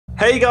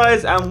Hey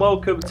guys, and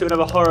welcome to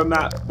another horror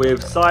map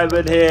with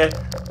Simon here.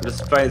 I'm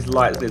just throwing his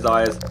lights in his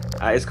eyes.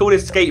 It's called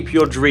Escape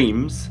Your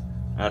Dreams.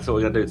 That's what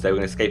we're going to do today. We're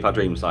going to escape our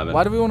dreams, Simon.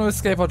 Why do we want to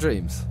escape our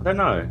dreams? I don't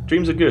know.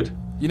 Dreams are good.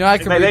 You know I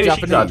can read maybe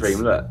Japanese. She's our dream.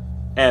 Look,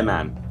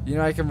 Airman. You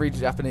know I can read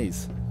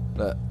Japanese.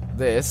 Look,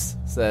 this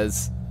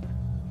says,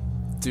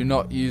 "Do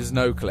not use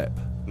no clip."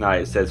 No,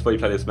 it says before you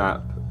play this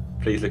map,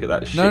 please look at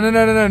that shit. No.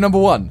 Number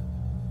 1.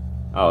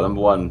 Oh,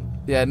 number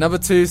 1. Yeah, number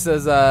 2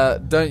 says,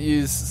 "Don't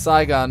use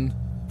Saigun,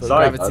 but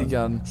gravity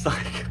gun."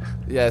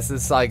 Yeah, it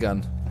says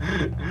Saigun.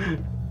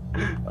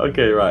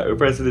 Okay, right. We're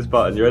pressing this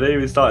button. You ready?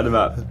 We're starting the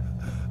map.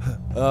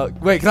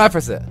 Wait, can I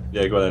press it?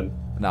 Yeah, go on then.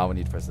 No, we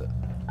need to press it.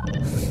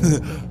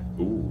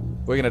 Ooh.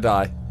 We're gonna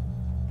die.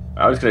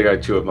 I'm just gonna go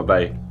chill with my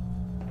bae.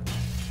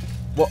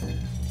 What?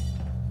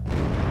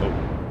 Oh.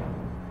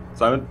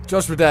 Simon?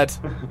 Josh, we're dead.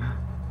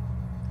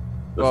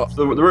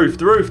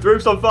 The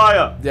roof's on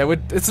fire! Yeah,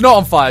 it's not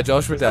on fire,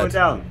 Josh, we're dead. It's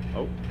going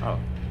down. Oh.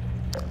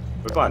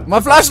 We're fine.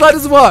 My flashlight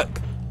doesn't work!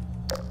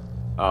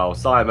 Oh,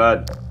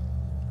 Simon.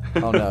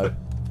 Oh no.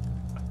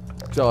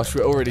 Josh,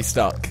 we're already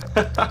stuck.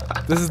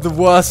 This is the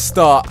worst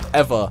start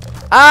ever.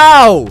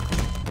 Ow!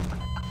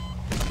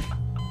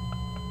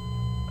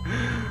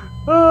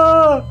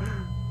 Ah!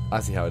 I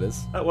see how it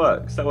is. That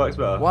works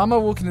better. Why am I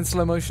walking in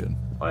slow motion?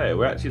 Oh yeah,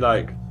 we're actually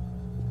like...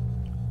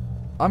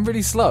 I'm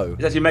really slow.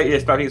 It's actually made,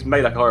 yes, but I think it's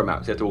made like a horror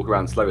map, so you have to walk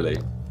around slowly.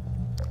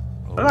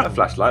 Oh. I don't like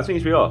flashlights, it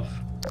needs to be off.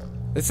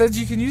 It says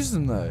you can use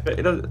them though. But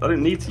I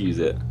don't need to use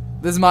it.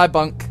 This is my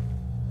bunk.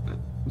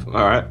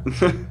 Alright.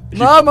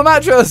 No, my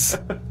mattress!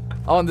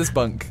 I want this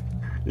bunk.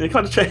 You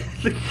can't change.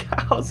 Look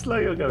how slow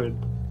you're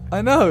going.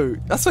 I know.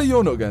 That's why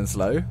you're not going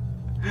slow.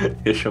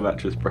 Here's your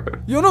mattress, bro.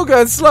 You're not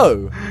going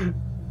slow.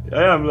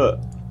 I am, look.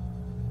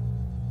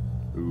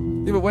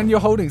 Ooh. Yeah, but when you're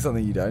holding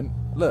something you don't.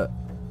 Look.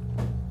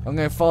 I'm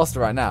going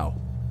faster right now.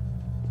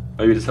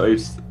 Oh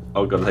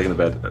god, I'm taking the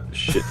bed.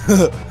 Shit.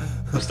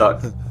 I'm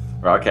stuck.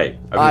 Right, okay.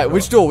 Alright,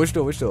 which door?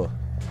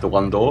 The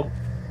one door.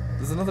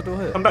 There's another door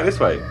here. Come back this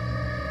way.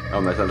 Oh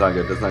no, doesn't sound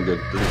good. Doesn't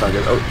sound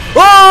good.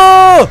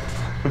 Oh!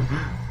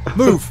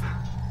 Move!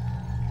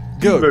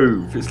 Go.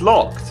 Move. It's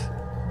locked.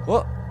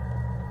 What?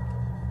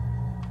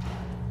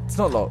 It's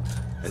not locked.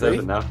 It's See?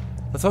 open now.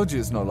 I told you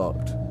it's not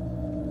locked.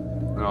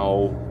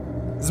 No.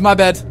 This is my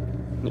bed.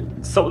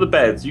 Stop with the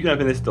beds. You can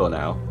open this door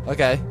now.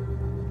 Okay.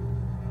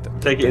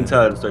 Take it in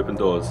turns to open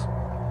doors.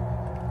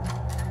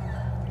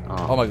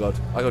 Oh my god.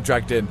 I got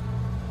dragged in.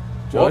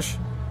 Josh?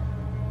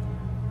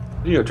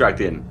 You got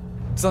dragged in.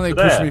 Something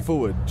pushed me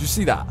forward. Did you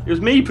see that? It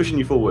was me pushing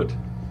you forward.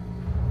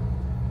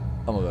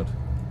 Oh my god.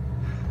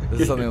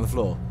 There's something on the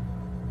floor.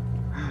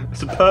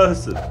 It's a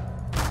person. I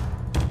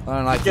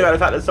don't like Get it. out of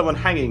the fact there's someone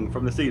hanging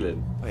from the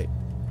ceiling. Wait.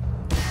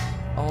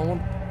 Oh, I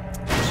want...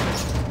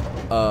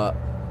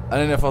 I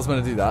don't know if I was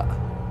going to do that.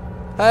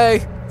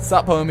 Hey!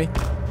 Sup, homie?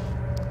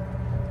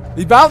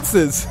 He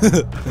bounces! It's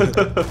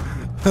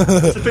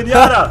a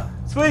pinata!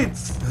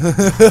 Sweets!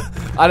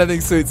 I don't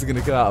think sweets are going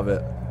to come out of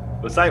it.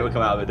 Well, something will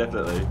come out of it,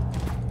 definitely.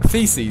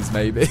 Feces,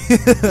 maybe.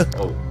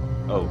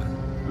 Oh,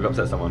 we've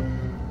upset someone.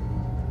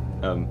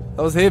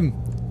 That was him.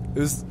 It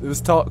was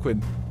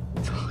Tarquin.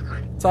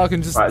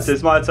 Tarquin just... Right, so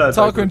it's my turn.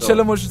 Tarquin, chill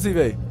and watch the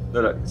TV.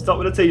 Look, stop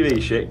with the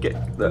TV shit.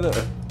 Look.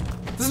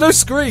 There's no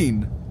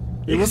screen.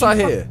 Yeah, What's that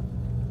here?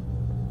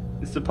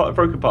 It's the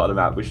broken part of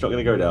the map, which is not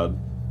going to go down.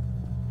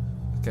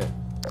 Okay.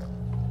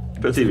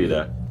 Put the TV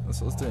there.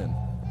 That's what I was doing.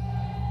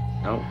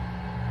 No.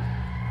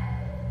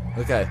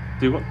 Okay.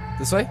 Do you want?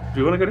 This way? Do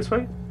you want to go this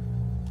way?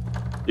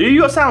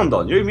 You got sound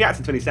on. You're even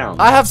reacting to any sound.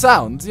 I have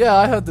sound. Yeah,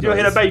 I heard the You don't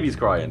noise. hear the babies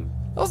crying.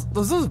 That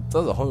was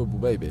a horrible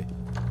baby.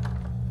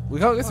 We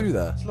can't get through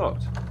there. It's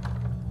locked.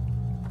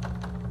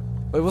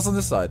 Wait, what's on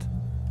this side?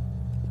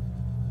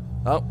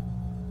 Oh.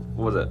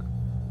 What was it?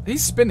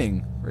 He's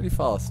spinning really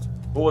fast.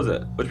 What was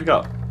it? What did you pick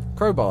up?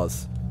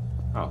 Crowbars.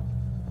 Oh.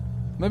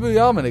 Maybe we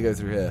are meant to go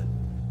through here.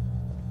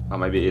 Oh,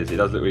 maybe it is. It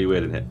does look really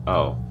weird in here.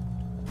 Oh.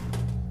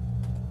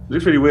 It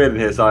looks really weird in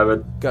here,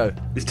 Simon. Go.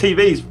 This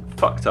TV's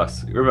fucked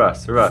us.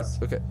 Reverse.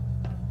 Okay.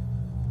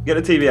 Get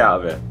the TV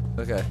out of it.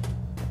 Okay.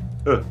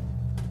 Ugh.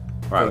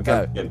 Right, Go.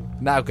 okay.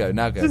 Now go.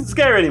 This isn't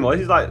scary anymore.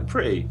 This is like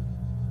pretty.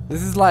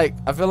 This is like,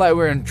 I feel like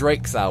we're in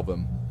Drake's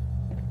album.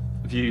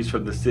 Views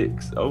from the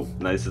 6. Oh,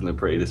 no, this isn't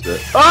pretty, this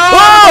bit.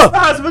 Oh!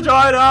 That's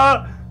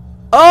vagina!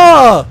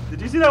 Oh!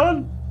 Did you see that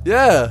one?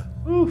 Yeah.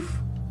 Oof.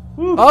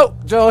 Oof. Oh,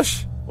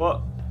 Josh.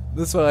 What?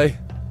 This way.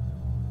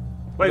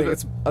 Wait,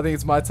 I think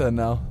it's my turn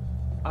now.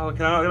 Oh,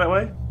 can I not go that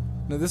way?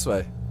 No, this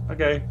way.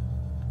 Okay.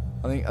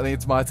 I think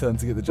it's my turn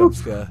to get the jump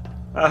scare.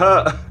 That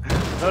hurt.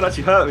 That would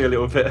actually hurt me a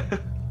little bit.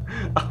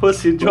 I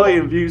was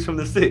enjoying views from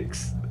the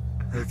 6.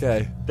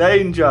 Okay.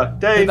 Danger!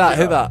 Danger!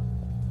 Hit that.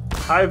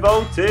 High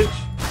voltage!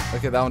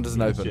 Okay, that one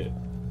doesn't open. Shit.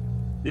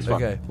 This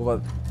one. Okay, what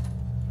about...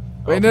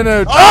 Wait,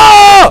 no.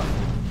 Oh!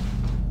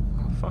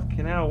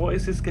 Fucking hell, what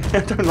is this game? I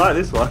don't like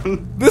this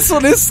one. This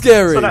one is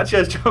scary. This one actually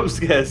has jump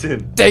scares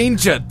in.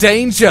 Danger!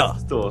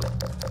 That's the door.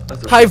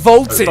 High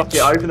voltage! Oh, fuck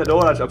it, I open the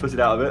door and I put it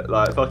out of it.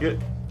 Like, fuck it.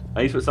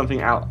 I need to put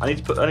something out. I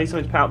need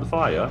something to put out the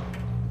fire.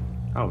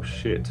 Oh,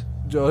 shit.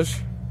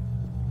 Josh.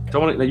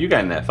 Don't want it. No, you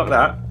get in there. Fuck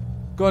that.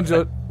 Go on,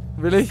 Josh.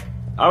 Really?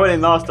 I went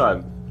in last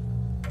time.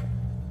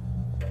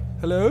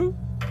 Hello?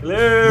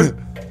 Hello.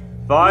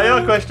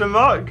 Fire? Question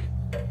mark.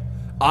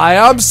 I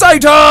am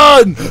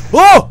Satan!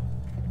 Oh!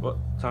 What?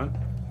 Simon?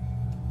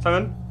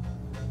 Simon?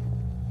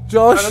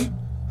 Josh? Simon?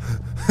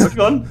 Where've you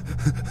gone?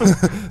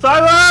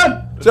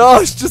 Simon!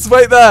 Josh, just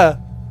wait there.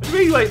 What do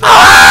you mean, wait there?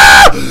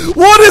 Ah!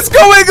 What is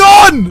going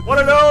on? What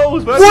are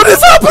those? What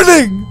is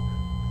happening?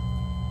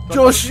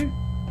 Josh,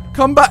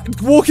 come back.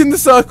 Walk in the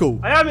circle.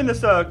 I am in the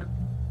circle.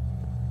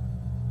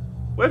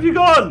 Where have you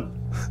gone?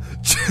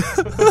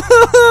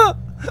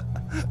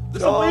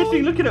 There's some weird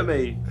thing looking at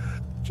me.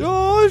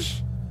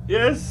 Josh,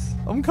 Yes.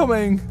 I'm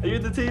coming. Are you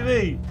in the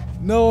TV?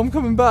 No, I'm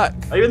coming back.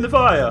 Are you in the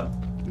fire?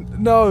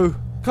 No,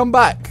 come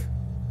back.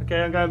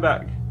 Okay, I'm going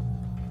back.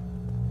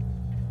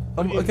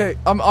 Okay,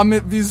 I'm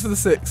in views for the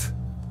 6.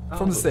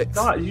 From the 6.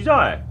 Did you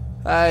die?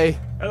 Hey.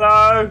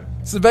 Hello.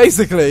 So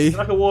basically, You're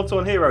like a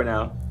war-torn hero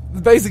now.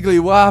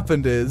 what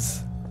happened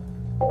is,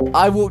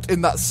 I walked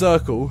in that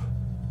circle,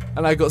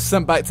 and I got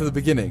sent back to the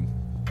beginning.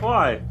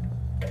 Why?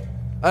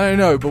 I don't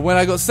know, but when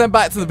I got sent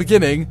back to the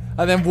beginning,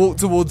 I then walked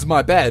towards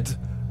my bed,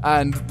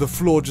 and the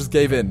floor just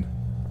gave in.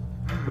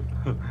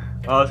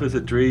 Oh, this was a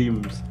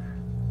dreams.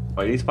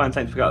 Wait, you need to find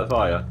something to pick out the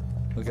fire.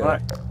 Okay.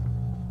 Right.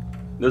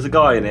 There's a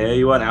guy in here.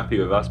 You weren't happy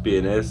with us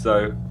being here,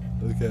 so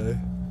Okay.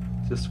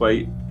 just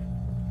wait.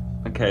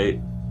 Okay.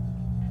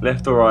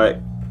 Left or right?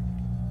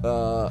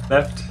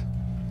 Left.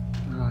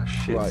 Oh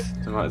shit. Right.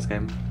 I don't like this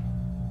game.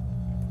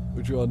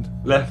 Which one?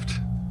 Left.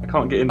 I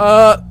can't get in.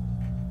 Let's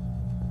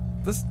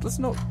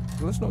not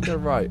go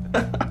right.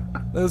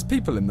 There's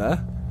people in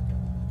there.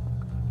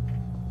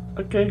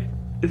 Okay.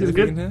 This is Anything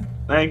good. in here?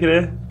 I ain't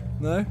gonna.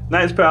 No. No,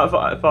 it's put out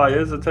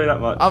fires. I'll tell you that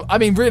much. I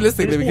mean,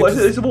 realistically, we could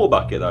It's a water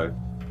bucket though.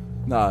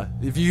 Nah,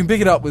 if you can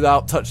pick it up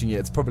without touching it,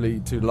 it's probably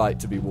too light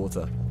to be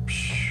water.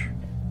 Psh.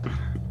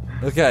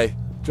 Okay,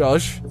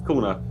 Josh. It's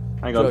cool now.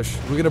 Hang on. Josh,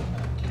 we're gonna.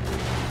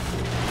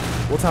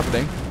 What's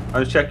happening?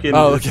 I'm just checking.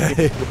 Oh,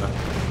 okay.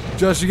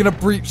 Josh, you're gonna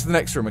breach the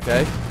next room,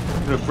 okay?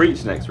 I'm gonna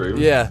breach the next room.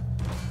 Yeah.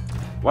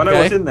 Well, I know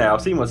Okay. what's in there.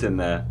 I've seen what's in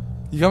there.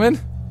 You come in?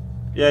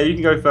 Yeah, you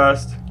can go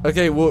first.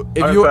 Okay. Well,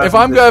 I'm if first,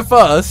 I'm is going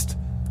first,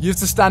 you have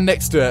to stand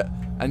next to it,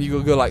 and you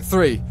gotta go like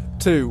 3,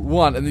 2,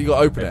 1, and then you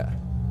gotta open it.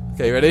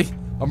 Okay, ready?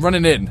 I'm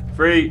running in.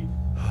 3,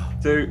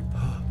 2,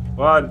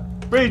 1.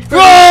 Breach!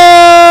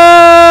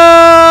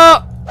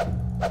 Ah!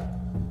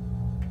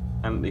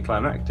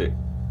 Anticlimactic.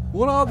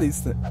 What are these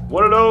things?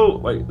 What are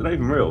those? Wait, they're not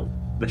even real.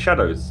 They're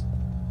shadows.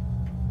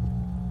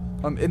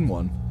 I'm in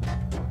one.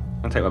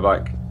 I'll take my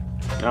bike.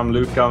 I'm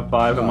Luke, I'm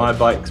 5, and my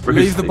bike's Bruce.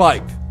 Leave the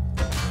bike.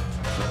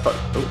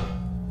 Oh.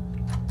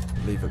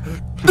 Leave it.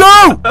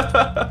 No!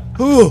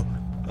 Ooh,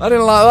 I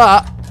didn't like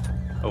that.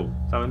 Oh,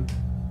 Simon.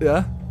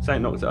 Yeah,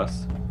 Something knocked at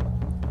us.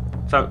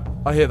 Simon,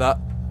 I hear that.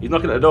 he's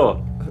knocking at the door.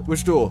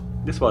 Which door?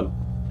 This one.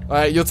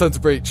 Alright, your turn to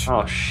breach.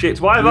 Oh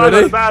shit, why have You I done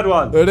ready? a bad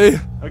one? Ready?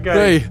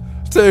 Okay. 3,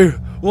 2,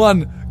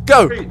 1,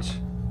 go! Breach.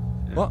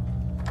 What?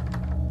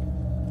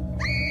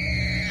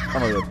 Oh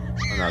my god.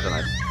 Oh no, I don't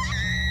know.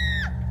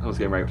 I was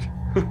getting raped.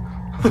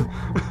 I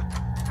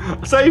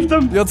saved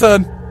them! Your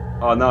turn.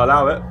 Oh no,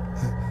 allow it.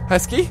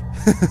 Hesky?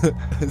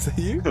 Is that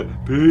you?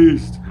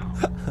 Beast.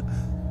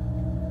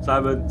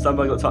 Simon,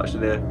 someone got touched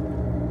in here.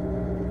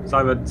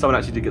 Simon, someone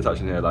actually did get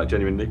touched in here, like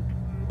genuinely.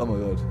 Oh my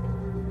god.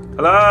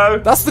 Hello?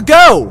 That's the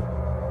girl!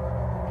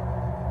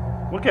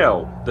 What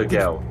girl? The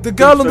girl. The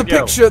girl on Who's the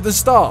picture at the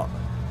start.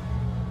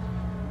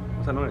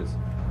 What's that noise?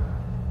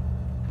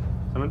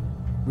 Simon?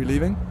 We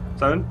leaving?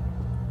 Simon?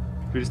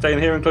 Should we just stay in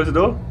here and close the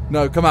door?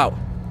 No, come out.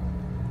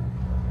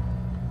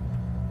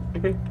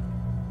 Okay.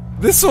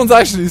 This one's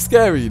actually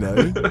scary, you know.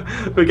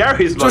 But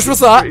Gary's like, Josh,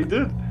 what's that? pretty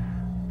good.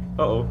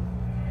 Uh-oh.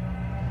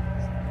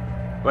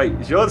 Wait,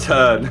 it's your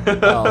turn.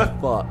 Oh,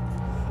 fuck.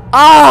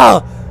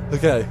 Ah!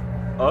 Okay.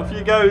 Off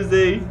you go,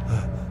 Z.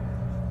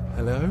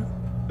 Hello?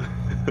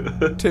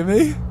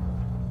 Timmy?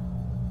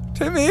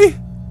 Timmy?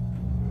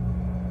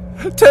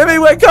 Timmy,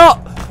 wake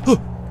up!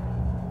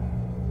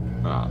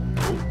 Ah,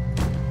 cool.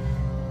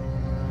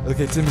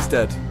 Okay, Timmy's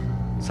dead.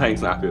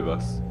 Saint's not happy with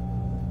us.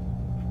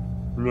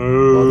 No.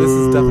 Oh, this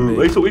is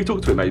definitely- We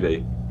talk to it,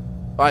 maybe.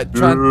 Alright,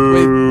 try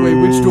and... Wait,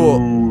 which door?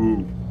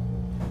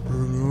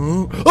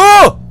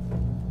 Oh!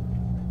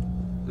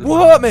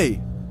 What hurt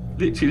me?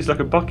 Literally just like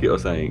a bucket or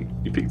something.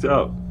 You picked it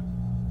up.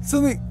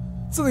 Something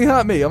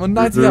hurt me. I'm on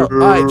 90 out.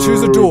 Alright,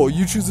 choose a door.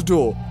 You choose a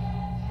door.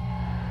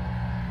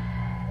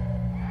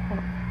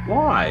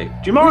 Why?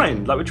 Do you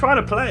mind? Like, we're trying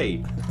to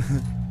play.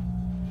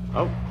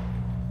 Oh.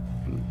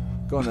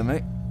 Go on then,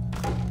 mate.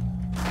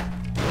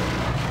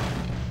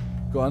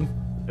 Go on.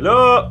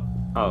 Hello?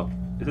 Oh,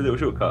 it's a little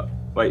shortcut.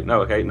 Wait,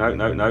 no, okay,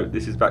 no.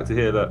 This is back to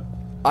here, look.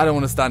 I don't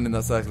want to stand in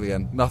that circle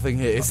again. Nothing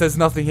here. It says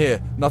nothing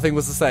here. Nothing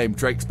was the same.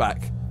 Drake's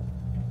back. Do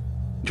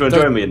you want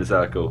to join me in the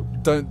circle?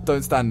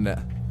 Don't stand in it.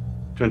 Do you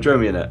want to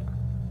join me in it?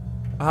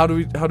 How do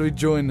we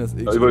join this?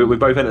 We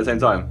both in at the same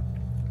time.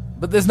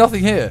 But there's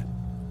nothing here.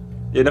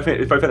 Yeah, nothing.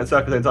 We're both in the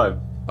circle at the same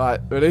time.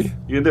 Alright, ready?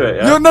 You can do it,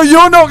 yeah?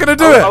 You're not gonna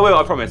do it! I will,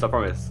 I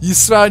promise. You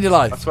swear on your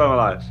life. I swear on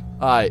my life.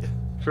 Alright.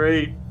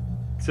 3,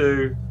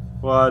 2,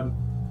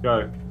 1,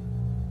 go.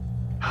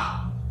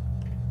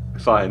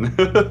 Fine.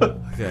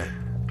 Okay.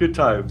 Good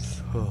times.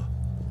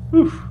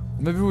 Whew.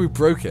 Maybe we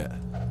broke it.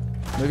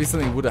 Maybe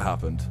something would have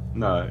happened.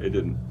 No, it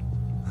didn't.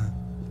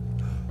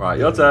 Right,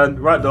 your turn.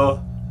 Right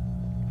door.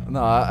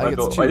 No, I Right get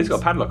door. to choose. Wait, it's got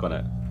a padlock on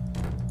it.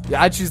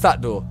 Yeah, I choose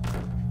that door.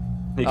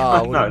 You Oh,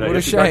 can't- no, what you a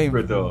have to go shame. for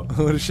a door.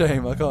 What a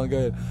shame, I can't go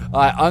in.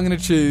 Alright, I'm gonna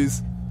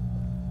choose.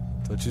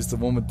 Do I choose the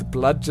one with the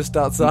blood just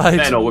outside?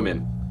 Men or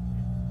women?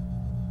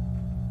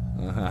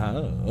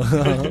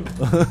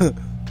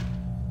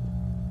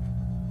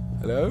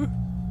 Hello?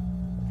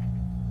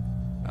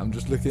 I'm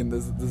just looking,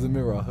 there's a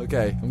mirror.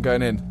 Okay, I'm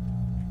going in.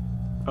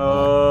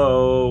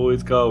 Oh,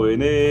 it's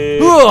going in.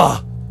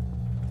 Ugh!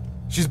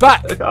 She's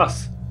back! Look at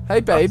us. Hey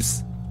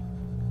babes.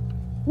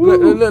 Woo.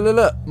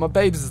 Look, my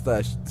babes is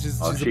there. She's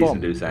Oh, a she's bomb.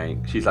 gonna do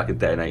something. She's like a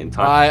detonating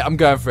type. Alright, I'm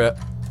going for it.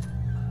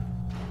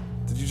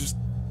 Did you just...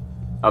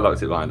 I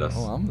locked it behind us.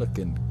 Oh, I'm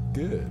looking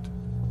good.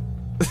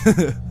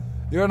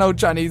 You're an old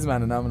Chinese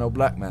man and I'm an old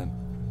black man.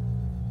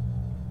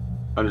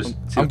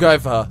 I'm going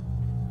for her.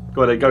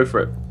 Go on then, go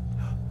for it.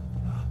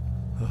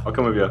 I'll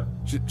come with you.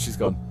 She's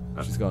gone.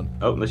 Oh. She's gone.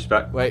 Oh, no, she's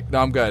back. Wait, no,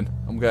 I'm going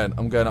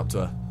up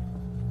to her.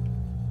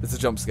 It's a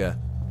jump scare.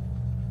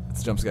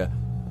 It's a jump scare.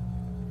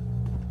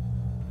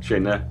 She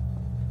ain't there.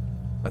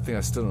 I think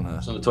I stood on her.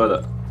 She's on the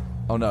toilet.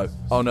 Oh no.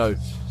 Oh no.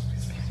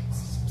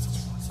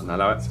 No,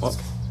 allow it. What?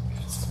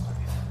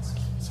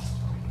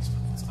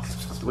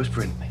 The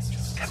whispering.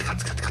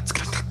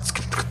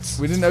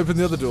 We didn't open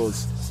the other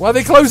doors. Why are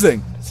they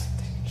closing?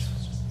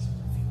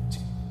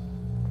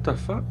 What the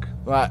fuck?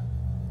 Right.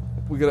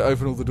 We gotta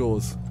open all the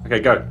doors.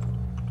 Okay, go.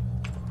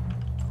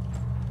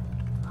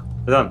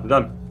 We're done. We're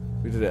done.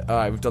 We did it.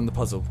 Alright, we've done the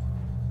puzzle.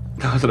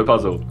 That was a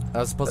puzzle.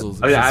 That's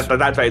puzzles. Oh yeah,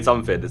 that activated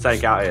something. There's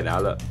something out here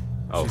now. Look.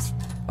 Oh,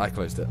 I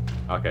closed it.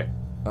 okay.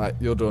 Alright,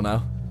 your door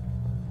now.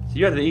 So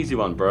you had an easy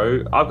one,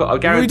 bro. I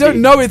guarantee. We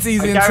don't know it's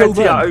easy I until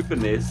guarantee then. I open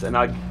this and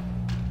I.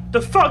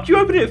 The fuck you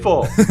open it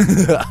for?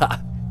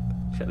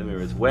 Check the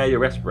mirrors. Wear your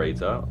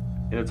respirator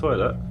in a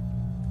toilet.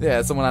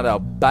 Yeah, someone had out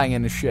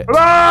banging the shit.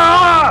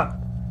 Ah!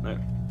 No.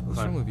 What's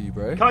fine. wrong with you,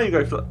 bro? Can't you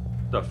go for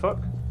the fuck?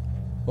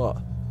 What?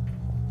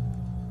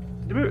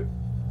 The mirror.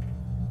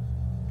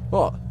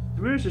 What?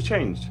 The mirror's just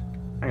changed.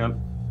 Hang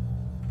on.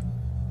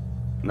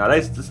 No,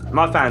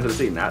 my fans would have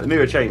seen that. The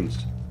mirror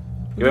changed.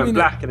 It do you went mean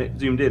black and it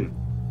zoomed in.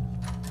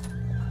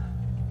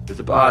 There's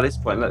a this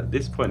point. Look,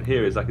 this point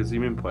here is like a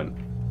zoom in point.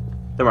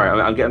 Don't worry,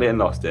 I'm getting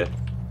lost here.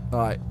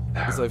 Alright,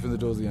 let's open the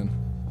doors again.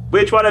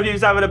 Which one of you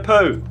is having a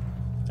poo?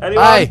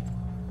 Anyone? Hey!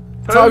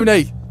 Poo?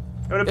 Tony!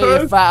 Having a Get your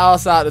poo? fat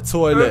ass out of the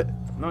toilet.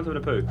 No one's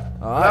having a poo.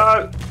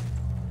 Alright. No!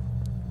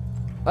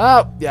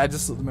 Oh! Yeah, I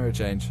just saw the mirror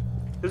change.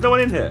 There's no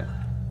one in here.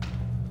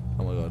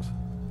 Oh my god.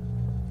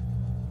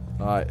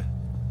 Alright.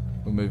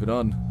 We're moving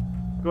on.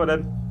 Go on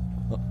then.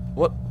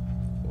 What?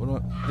 What do I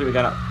think we're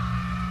going up.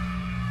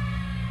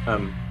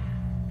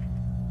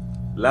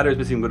 Ladder is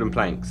missing wooden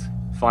planks.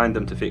 Find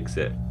them to fix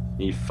it.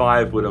 You need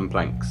 5 wooden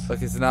planks.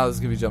 Okay, so now there's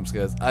gonna be jump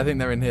scares. I think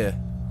they're in here.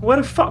 Where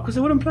the fuck was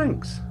the wooden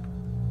planks?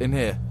 In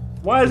here.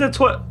 Why is there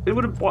toilet? It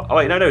would have. Oh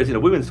wait, no, it's in the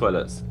women's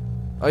toilets.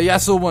 Oh yeah, I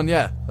saw one,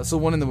 yeah. I saw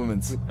one in the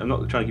women's. I'm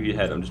not trying to give you a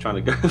head. I'm just trying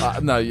to go.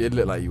 No, it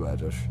looked like you were,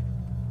 Josh.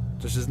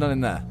 Josh, there's none in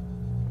there.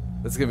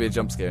 There's gonna be a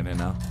jump scare in here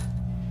now.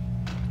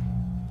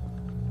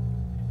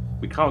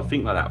 We can't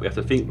think like that. We have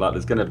to think like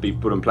there's going to be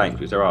wooden planks,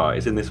 which there are.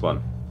 It's in this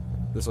one.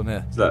 This one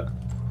here. Look.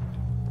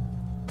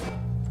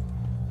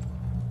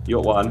 You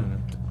got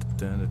one.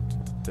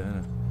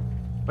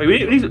 Wait,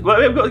 we've got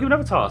to give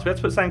another task. We have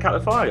to put sand out the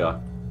fire.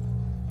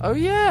 Oh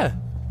yeah.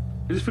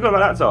 We just forgot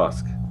about that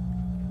task.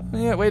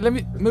 Yeah, wait, let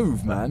me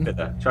move, man. Get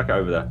there. Chuck it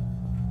over there.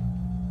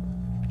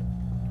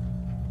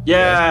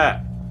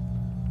 Yeah.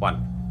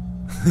 One.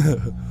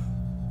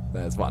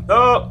 There's one.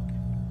 Oh.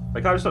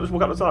 Wait, can I just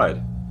walk up the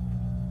side?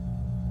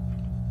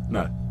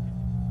 No.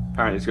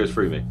 Apparently this goes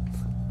through me.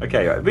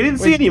 Okay, right. We didn't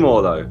see any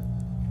more though.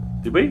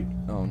 Did we?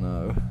 Oh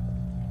no.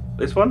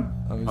 This one?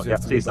 means Oh, you yeah,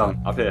 have to see go some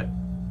back. up here.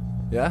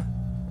 Yeah?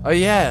 Oh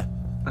yeah.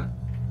 I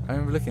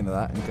remember looking at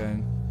that and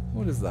going,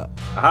 what is that?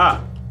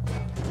 Aha!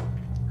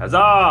 We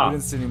Huzzah!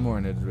 didn't see any more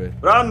in it, did we?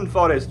 Run,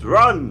 Forest,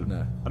 run! No.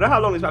 I don't know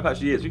how long this map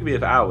actually is. We could be here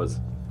for hours.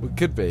 We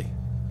could be.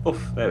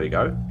 Oof, there we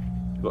go.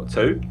 We've got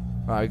 2.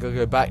 Alright, we gotta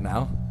go back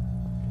now.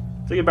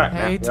 Take it back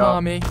now. Hey Yeah.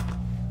 Tommy.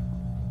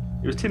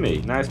 It was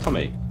Timmy, now it's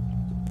Tommy.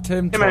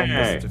 Tom, Timmy.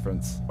 what's the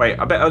difference? Wait,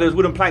 I bet there's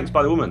wooden planks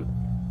by the woman.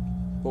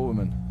 What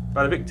woman?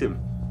 By the victim.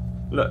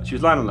 Look, she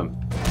was lying on them.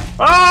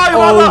 Ah, you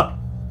mother!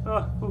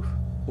 Oh, oof.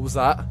 What was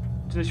that?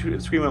 The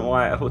screen went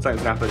white. I thought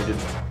something was going to happen. It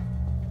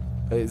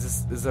didn't. Hey,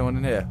 is there one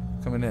in here?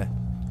 Come in here.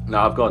 No,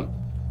 I've gone.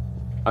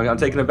 I'm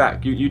taking it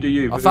back. You do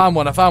you. I found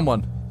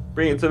one.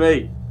 Bring it to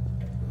me.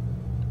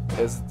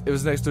 It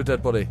was next to a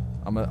dead body.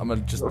 I'm gonna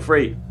just. Got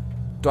 3.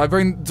 Do I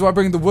bring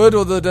the wood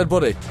or the dead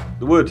body?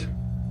 The wood.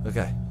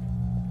 Okay.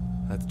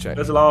 I had to check.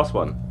 There's the last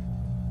one.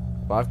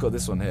 But I've got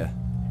this one here.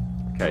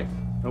 Okay.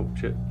 Oh,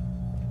 shit.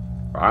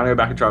 Right, I'm going to go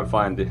back and try and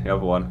find the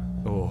other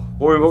one. Oh.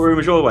 What room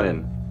was your one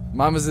in?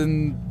 Mine was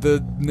in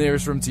the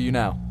nearest room to you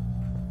now.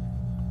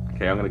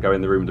 Okay, I'm gonna go in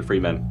the room with the 3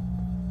 men.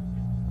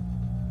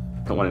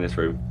 Not one in this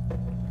room.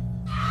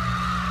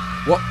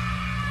 What?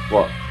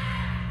 What?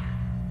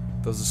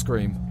 There was a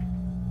scream.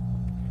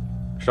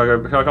 Should I go?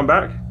 Can I come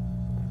back?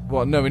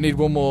 What? No, we need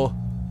one more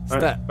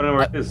step. I don't know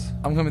where it is.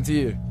 I'm coming to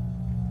you.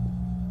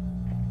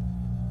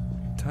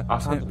 I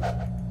found it.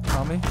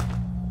 Tommy?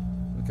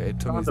 Okay, it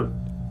took me. Found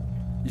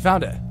it. You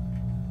found it?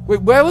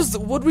 Wait, where was?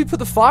 What did we put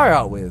the fire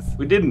out with?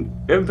 We didn't.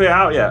 We haven't put it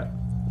out yet.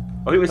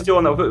 I think we're still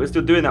on that. I think we're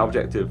still doing that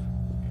objective.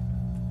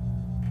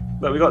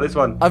 Look, we got this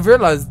one. I've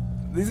realised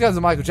these guys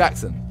are Michael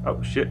Jackson. Oh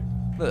shit.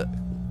 Look,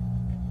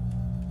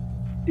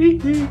 Hey,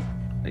 do you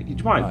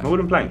mind? Right. My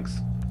wooden planks.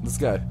 let's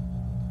go.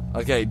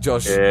 Okay,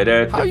 Josh.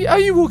 Yeah, How are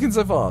you walking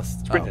so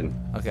fast? Sprinting.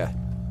 Oh, okay.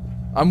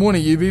 I'm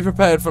warning you. Be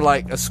prepared for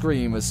like a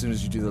scream as soon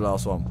as you do the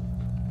last one.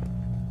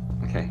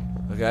 Okay.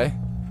 Okay.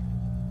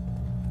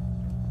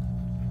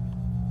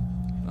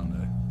 Oh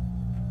no.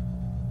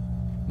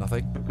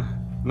 Nothing.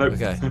 Nope.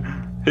 Okay.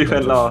 Who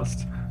went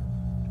last?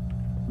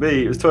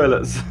 Me. It was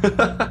toilets.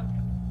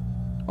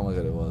 Oh my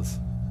god, it was.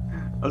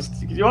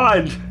 Do you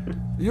mind?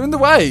 You're in the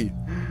way.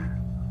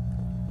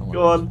 Oh my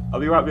Go on. I'll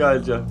be right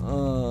behind you.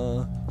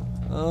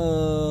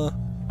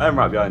 I am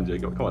right behind you.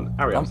 Come on.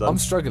 Hurry up, son. I'm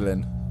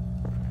struggling.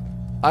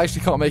 I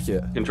actually can't make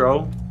it.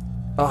 Control.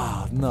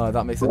 Ah, no,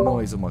 that makes a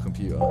noise on my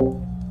computer.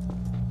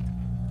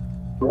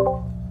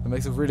 It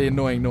makes a really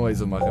annoying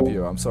noise on my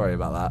computer. I'm sorry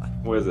about that.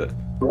 What is it?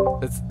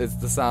 It's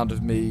the sound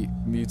of me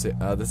muting.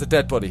 There's a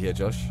dead body here,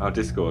 Josh. Oh,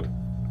 Discord.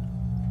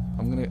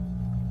 I'm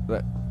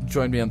gonna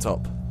join me on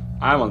top.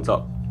 I am on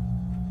top.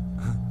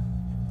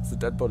 It's a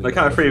dead body. Like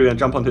count of 3, we're gonna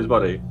jump onto his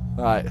body.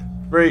 All right.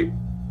 3,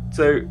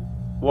 2,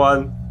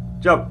 1,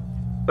 jump.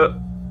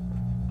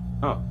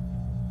 Oh.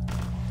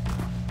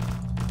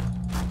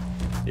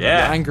 You're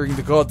Yeah. angering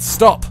the gods.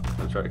 Stop.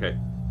 That's right. Okay.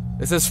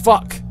 It says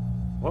fuck.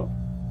 What?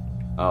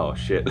 Oh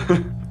shit.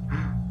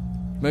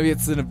 Maybe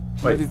it's in a.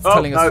 Wait. Maybe it's Oh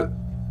telling us. no.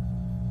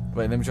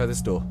 Wait, let me try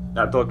this door.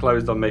 That door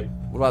closed on me.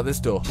 What about this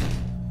door?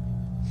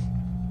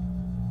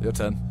 Your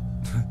turn.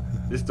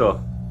 This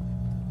door.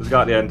 There's a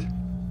guy at the end.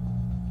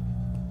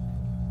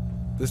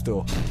 This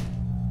door.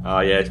 Oh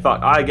yeah.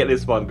 Fuck. I get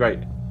this one. Great.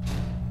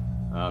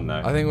 Oh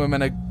no. I think we're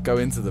meant to go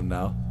into them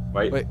now.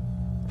 Wait. Wait.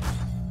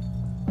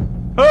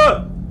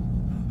 Ah!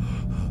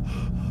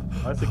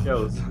 Why's it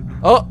kills?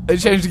 Oh, it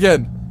changed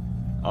again.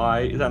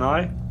 Is that an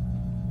eye?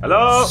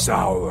 Hello?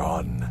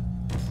 Sauron,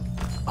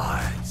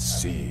 I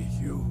see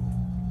you.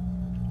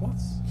 What?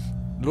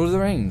 Lord of the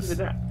Look Rings. at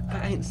that.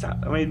 That ain't sat.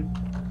 I mean.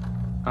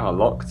 Oh,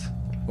 locked.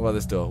 What about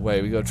this door?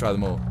 Wait, we gotta try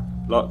them all.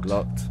 Locked.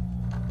 Locked.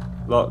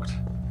 Locked.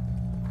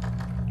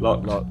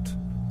 Locked. Locked.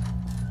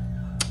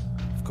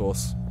 Of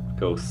course. Of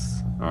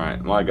course.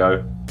 Alright, my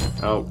go.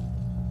 Oh.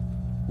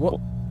 What?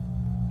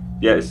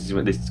 Yeah, this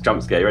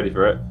jump scare. You ready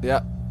for it?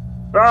 Yeah.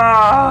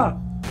 Ah!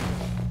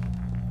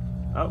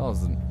 That Oh.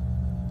 wasn't.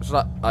 Should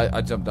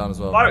I jumped down as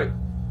well. No!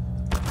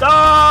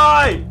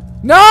 Die!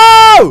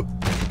 No!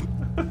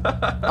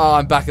 Oh,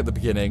 I'm back at the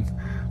beginning.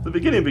 The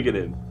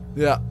beginning.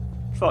 Yeah.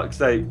 Fuck's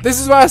sake. This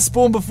is where I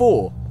spawned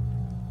before.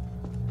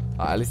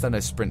 At least I know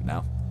sprint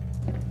now.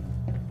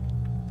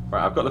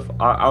 Right, I've got the.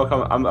 I've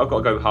got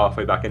to go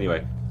halfway back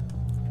anyway.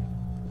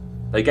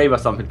 They gave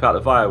us something to put out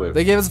the fire with.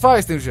 They gave us a fire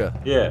extinguisher.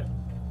 Yeah.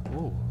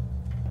 Ooh.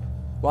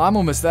 Well, I'm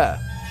almost there.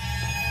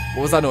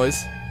 What was that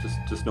noise?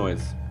 Just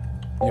noise.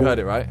 You heard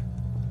it, right?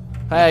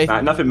 Hey. Nah,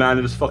 nothing, man.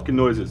 They're just fucking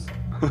noises.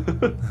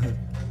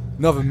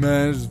 Nothing,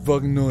 man. It's just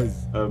fucking noise.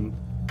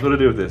 What do I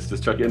do with this?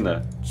 Just chuck it in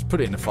there. Just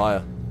put it in the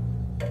fire.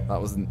 That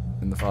wasn't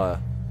in the fire.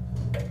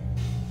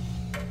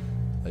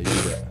 Oh, you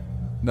did it.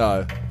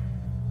 No.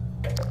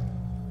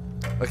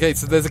 Okay,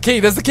 so there's a key.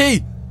 There's the key.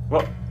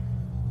 What?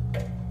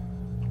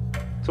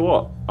 To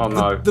what? Oh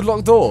no. The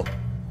locked door.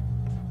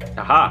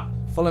 Aha!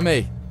 Follow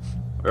me.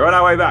 We're on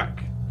our way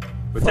back.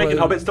 We're Follow-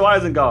 taking hobbits to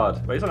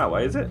Isengard. Wait, it's not that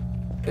way, is it?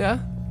 Yeah.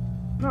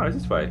 No, it's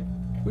this way.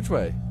 Which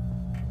way?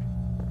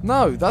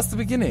 No, that's the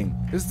beginning.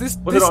 It's this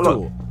Was it this not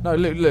door. No,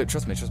 look.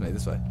 Trust me.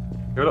 This way.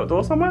 You're a locked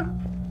door somewhere?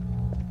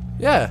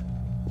 Yeah.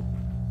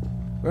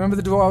 Remember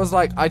the door? I was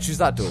like, I choose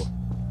that door.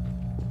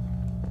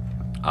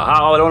 Aha!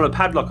 Oh, I don't want a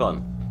padlock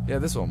on. Yeah,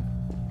 this one.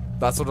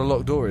 That's what a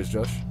locked door is,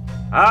 Josh.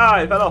 Ah,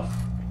 it fell off.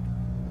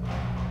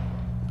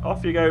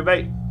 Off you go,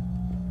 mate.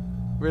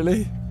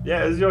 Really?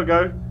 Yeah, it's your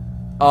go.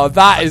 Oh,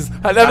 that is.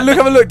 Have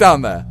a look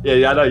down there.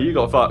 Yeah, I know, you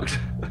got fucked.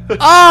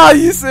 Ah,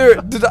 you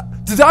serious?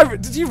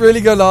 Did you really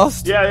go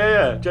last?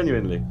 Yeah,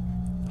 genuinely.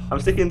 I'm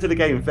sticking to the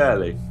game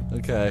fairly.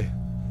 Okay.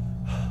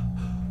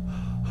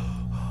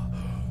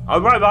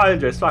 I'm right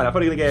behind you, it's fine. I'm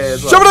probably gonna get it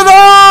as well. Shove it in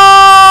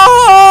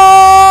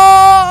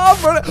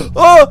I'm running.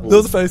 Oh, there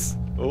was a face.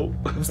 Oh.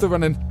 I'm still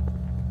running.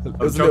 It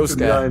was a jumping little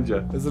scare. behind you.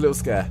 It was a little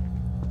scare.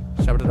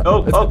 Shove it in.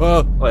 Oh,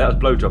 Oh, yeah, that's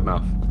blowjob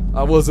mouth.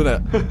 I was,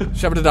 wasn't it?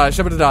 Shove it die.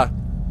 Shove it die.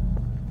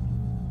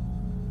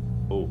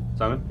 Oh,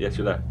 Simon? Yes,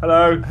 you're there.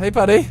 Hello. Hey,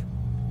 buddy.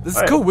 This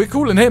is Hey. cool. We're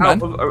cool in here,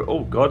 man.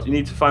 Oh, God, you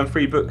need to find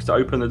 3 books to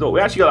open the door. We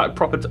actually got like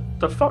proper.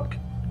 The fuck?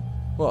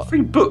 What?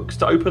 3 books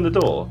to open the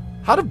door.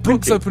 How do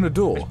books Printing. open a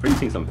door? It's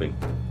printing something.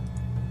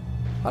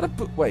 How do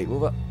book? Wait, what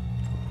about?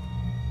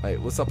 Wait,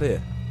 what's up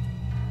here?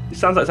 It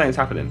sounds like something's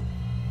happening.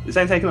 Is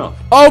something taking off?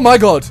 Oh my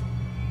god!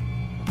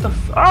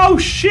 Oh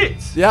shit!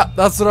 Yeah,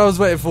 that's what I was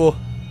waiting for.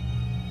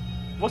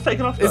 What's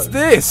taking off though? It's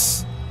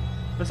this!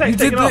 What's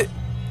taking off?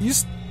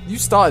 You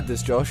started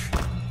this, Josh.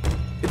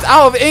 It's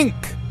out of ink!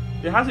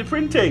 It has it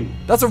printing!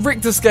 That's a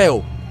Richter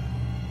scale.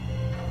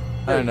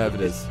 I don't know if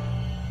it is.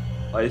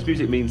 Oh, this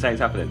music means something's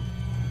happening.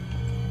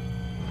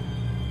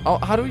 Oh,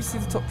 how do we see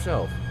the top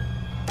shelf?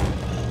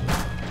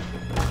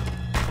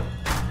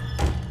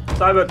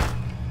 Simon,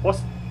 what's...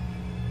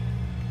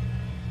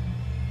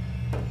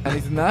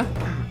 Anything there?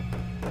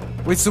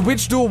 Wait, so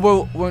which door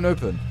won't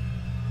open?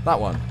 That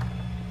one.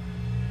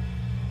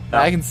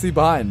 That. I can see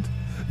behind.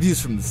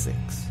 Views from the 6.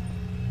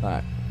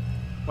 Alright.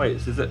 Wait,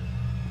 so is it...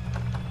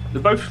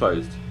 They're both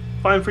closed.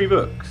 Find 3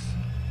 books.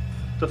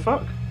 The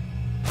fuck?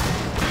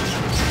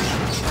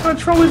 What kind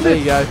of troll is There this?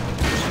 you go.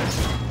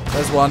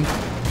 There's 1.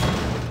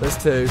 There's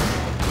 2.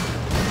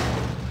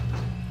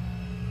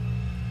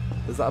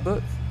 Is that a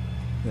book?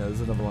 Yeah,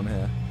 there's another one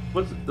here.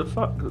 What the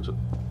fuck? Where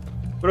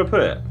do I put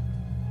it?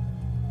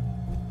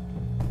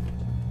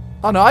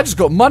 Oh no, I just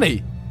got money!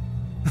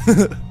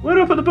 Where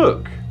do I put the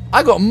book?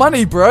 I got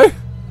money, bro!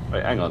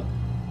 Wait, hang on.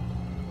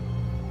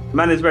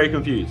 Man is very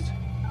confused.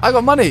 I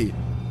got money!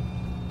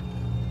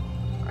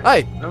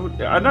 Hey! No,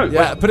 I know.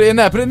 Yeah, Wait, put it in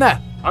there, put it in there!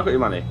 I got your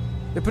money.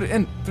 Yeah, put it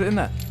in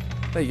there.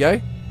 There you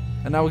go.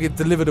 And now we get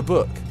delivered a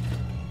book.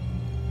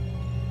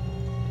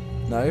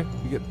 No,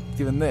 we get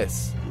given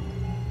this.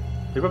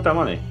 You got that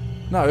money?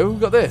 No, we've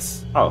got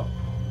this. Oh.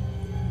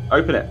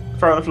 Open it.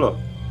 Throw it on the floor.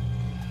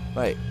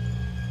 Wait.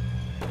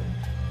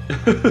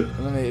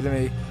 let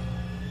me.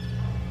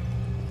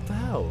 What the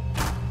hell?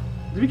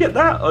 Did we get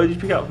that, or did you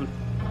pick it up? Can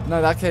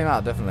No, that came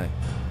out definitely.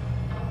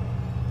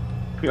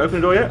 you open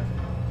the door yet?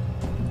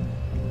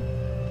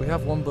 We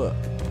have 1 book.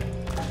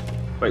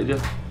 Wait,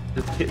 just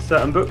hit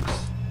certain books.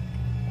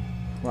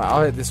 Right,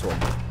 I'll hit this one.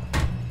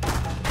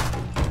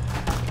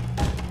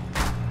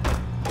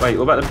 Wait,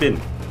 what about the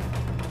bin?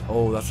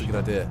 Oh, that's a good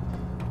idea.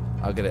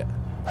 I'll get it.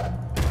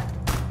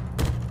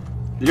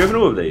 Did you open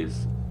all of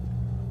these?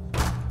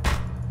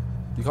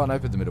 You can't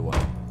open the middle one.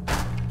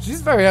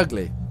 She's very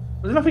ugly.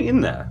 There's nothing in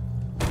there.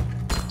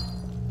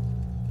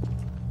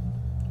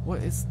 What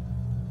is?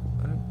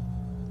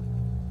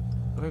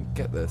 I don't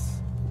get this.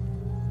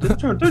 Don't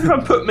try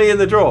and put me in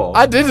the drawer.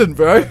 I didn't,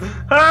 bro.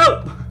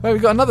 Help! Wait, we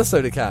got another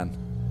soda can.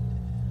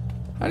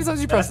 How many times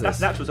did you press That's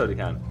this? an actual soda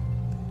can.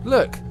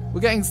 Look,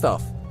 we're getting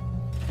stuff.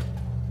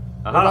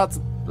 We're Uh-huh. about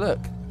to, look.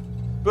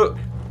 Book.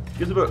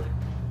 Give the book.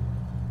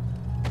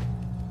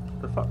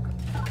 The fuck?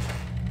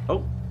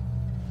 Oh.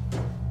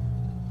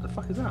 The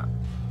fuck is that?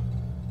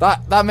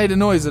 That made a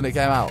noise when it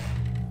came out.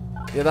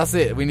 Yeah, that's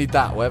it. We need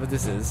that, whatever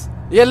this is.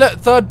 Yeah, look,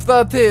 third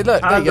tier.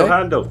 Look, there you go.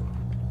 Handle.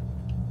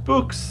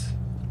 Books.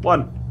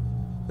 1.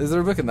 Is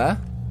there a book in there?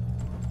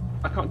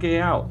 I can't get it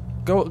out.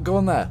 Go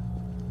on there.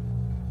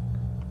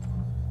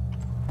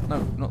 No,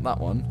 not that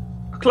one.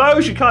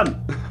 Close, you cunt.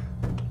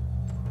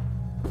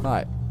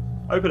 Right,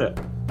 Open it.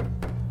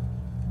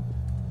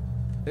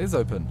 it is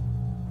open.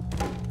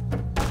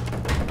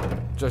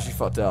 Josh, you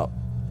fucked it up.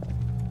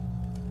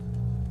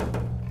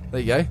 There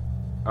you go.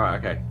 Alright,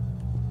 okay.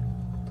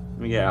 Let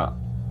me get out.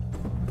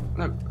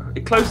 No,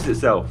 it closes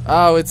itself.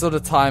 Oh, it's on a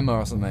timer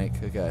or something.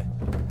 Okay.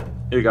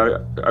 Here we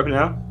go. Open it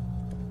now.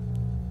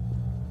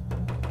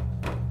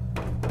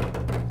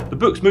 The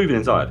book's moving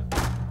inside.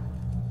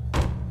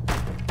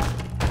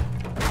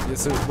 Yeah,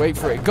 so wait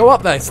for it. Go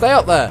up there. Stay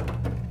up there.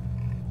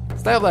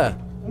 Stay up there.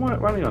 What am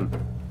I running on?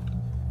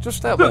 Just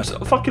stay up The book's there.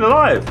 fucking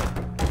alive.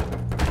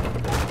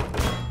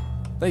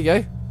 There you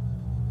go.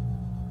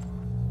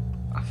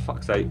 Oh,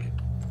 fuck's sake.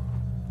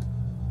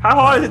 How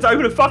hard is it to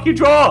open a fucking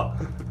drawer?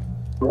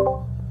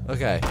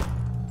 Okay.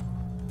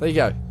 There you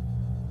go.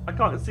 I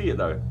can't see it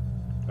though.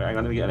 Wait, hang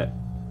on, let me get in it.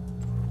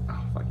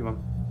 Oh, fuck you,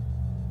 mum.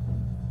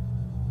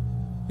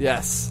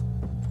 Yes.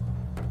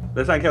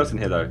 There's something else in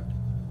here though.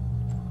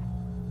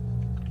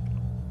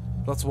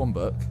 That's 1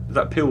 book. There's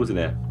that pills in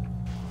here.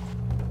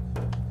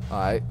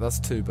 Alright, that's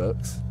 2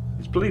 books.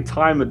 It's bloody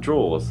timer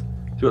drawers. So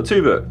you've got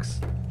 2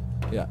 books.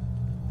 Yeah.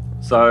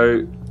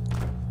 So,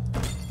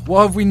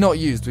 What have we not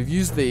used? We've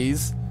used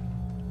these.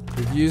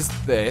 We've used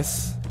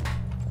this.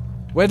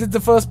 Where did the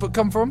first book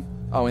come from?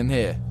 Oh, in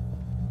here.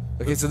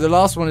 Okay, so the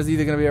last one is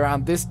either going to be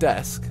around this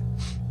desk.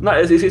 no,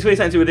 it's really something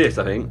to do with this,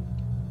 I think.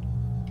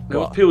 There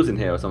was What? pills in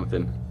here or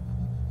something.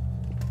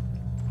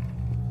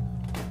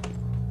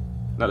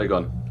 No, they're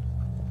gone.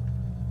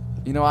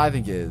 You know what I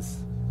think it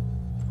is?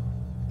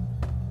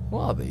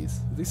 What are these?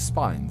 Are these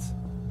spines?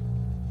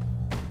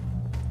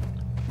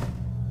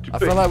 I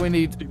feel like we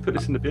need... Did you put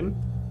this in the bin?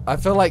 I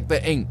feel like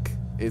the ink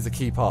is a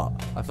key part.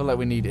 I feel like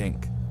we need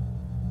ink.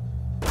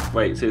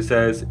 Wait, so it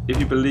says, if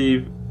you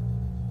believe...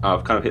 Oh,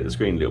 I've kind of hit the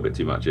screen a little bit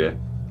too much here.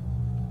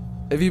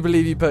 If you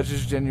believe you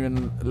purchased a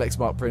genuine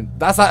Lexmark print...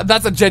 That's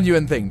a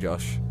genuine thing,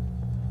 Josh.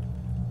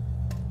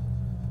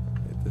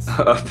 This.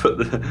 I've put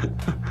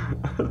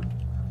the...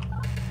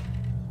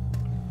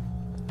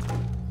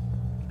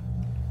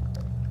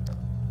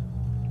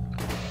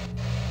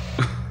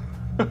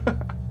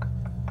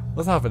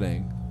 What's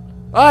happening?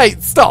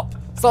 Alright, stop.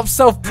 Stop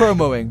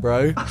self-promoing,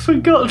 bro. I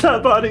forgot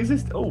that button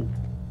existed. Oh,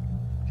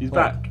 she's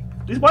back.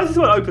 Why is this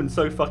one open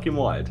so fucking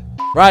wide?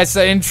 Right,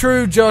 so in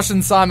true Josh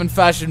and Simon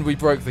fashion, we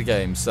broke the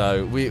game.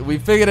 So we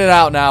figured it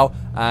out now,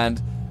 and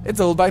it's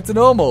all back to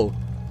normal.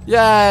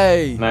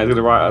 Yay! Now he's going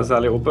to write us a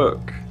little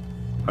book.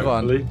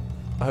 Hopefully.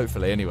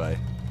 Hopefully, anyway.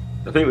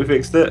 I think we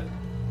fixed it.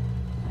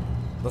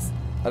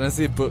 I don't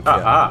see a book yet.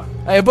 Ah.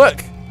 Hey, a book!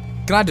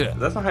 Can I do it?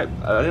 That's not how...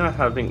 I don't know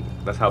how I think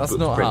that's how That's books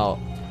not print. how...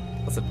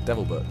 That's a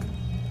devil book.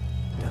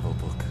 Devil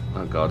book.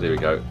 Oh god, here we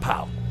go.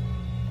 Pow!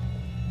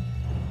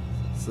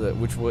 So,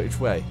 which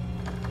way?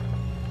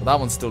 Well, that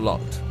one's still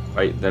locked.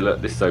 Wait, no,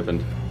 look, this is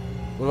opened.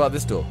 What about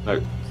this door?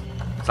 No.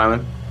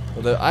 Simon?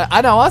 Although,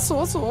 I know, I saw.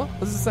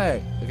 What's it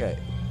saying? Okay.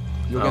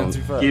 You're going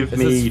too far. Give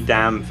me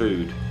damn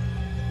food.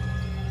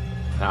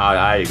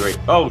 I agree.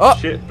 Oh,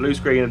 shit, blue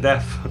screen of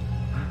death.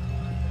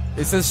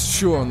 It says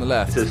sure on the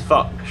left. It says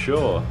fuck,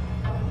 sure.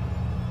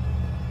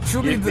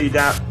 Surely Give me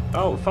damn...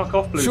 Oh, fuck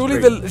off, blue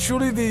surely screen.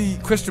 Surely the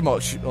question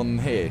mark on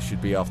here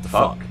should be after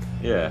fuck.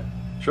 Yeah,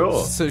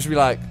 sure. So it should be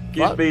like,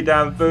 Give me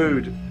damn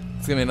food.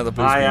 It's gonna be another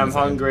blue I screen, am isn't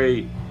it?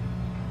 hungry.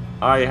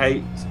 I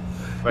hate...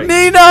 Wait,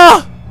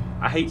 Nina!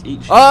 I hate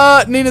each...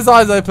 Nina's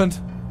eyes opened.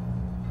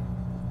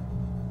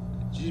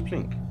 Did you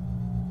blink?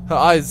 Her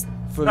eyes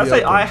fully I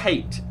say opened. I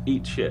hate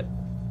eat shit.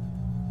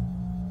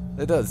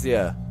 It does,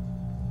 yeah.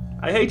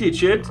 I hate eat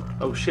shit.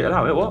 Oh shit,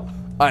 allow it, what?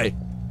 Hey.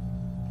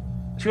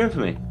 What's going for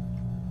me?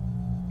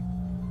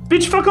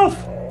 Bitch, fuck off!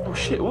 Oh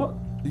shit, what?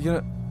 You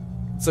gonna...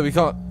 So we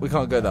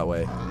can't go that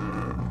way.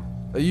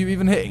 Are you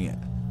even hitting it?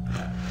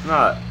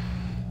 No,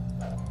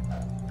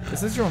 It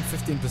says you're on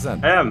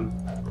 15%. I am.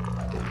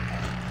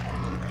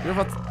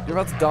 You're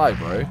about to die,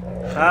 bro.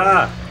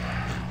 Ah!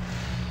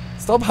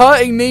 Stop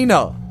hurting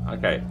Nina!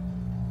 Okay.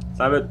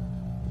 Simon,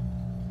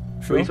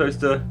 are Sure. we supposed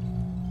to...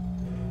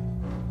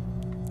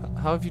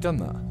 How have you done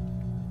that?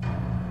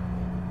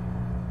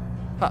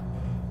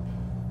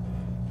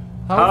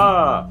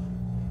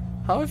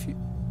 How have you...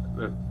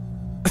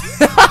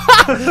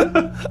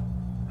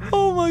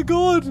 Oh my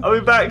god! Are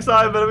we back,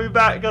 Simon? Are we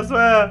back? I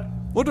swear!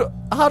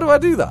 How do I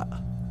do that?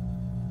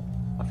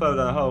 I fell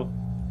down a hole.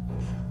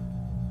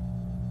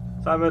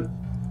 Simon,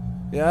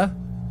 Yeah?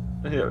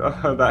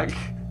 I'm back.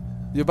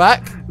 You're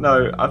back?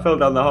 No, I fell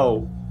down the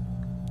hole.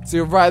 So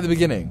you're right at the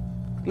beginning.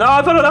 No,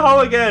 I fell down the hole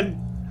again!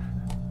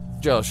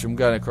 Josh, I'm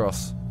going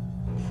across.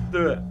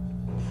 Do it.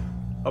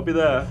 I'll be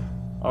there.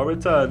 I'll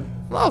return.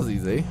 That was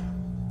easy.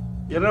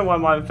 You don't know why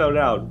mine fell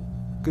down.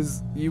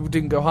 Because you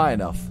didn't go high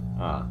enough.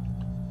 Ah.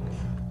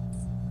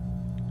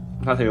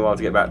 It's taking me a while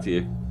to get back to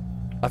you.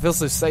 I feel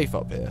so safe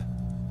up here.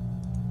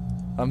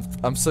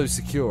 I'm so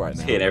secure right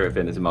now. Hitting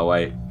everything that's in my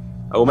way.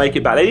 I will make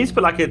it back. They need to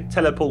put like a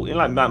teleport, you know,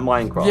 like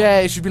Minecraft. Yeah,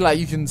 it should be like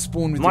you can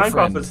spawn with your Minecraft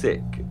friend. was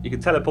sick. You can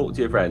teleport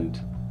to your friend.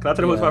 Can I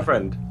teleport to my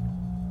friend?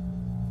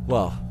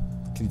 Well,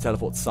 can you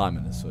teleport to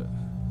Simon? Is what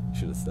you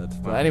should have said.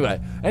 But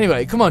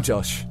anyway, come on,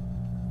 Josh.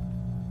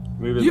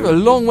 You have a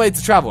long way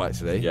to travel,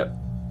 actually. Yep.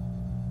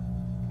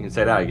 You can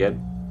say that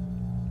again.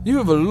 You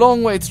have a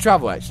long way to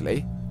travel,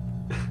 actually.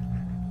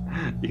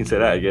 You can say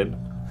that again.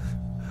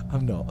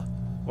 I'm not.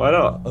 Why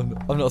not?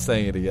 I'm not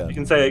saying it again. You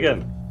can say it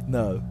again.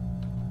 No.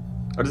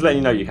 I'm just letting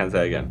you know you can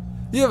say it again.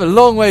 You have a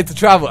long way to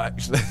travel,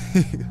 actually.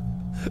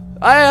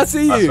 I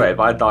see you. I swear, if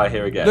I die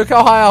here again. Look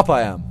how high up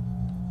I am.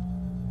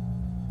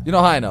 You're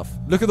not high enough.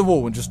 Look at the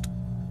wall and just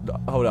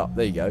hold up.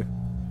 There you go.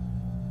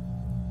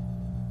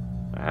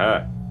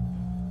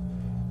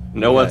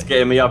 No one's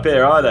getting me up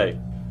here, are they?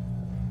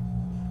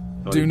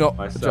 Do not,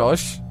 myself.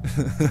 Josh.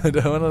 I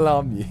don't want to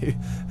alarm you.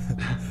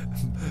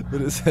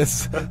 But it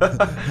says...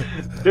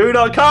 Do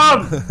not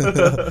come!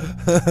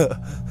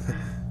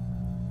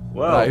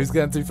 Well, Right, who's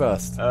going to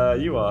first?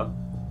 You are.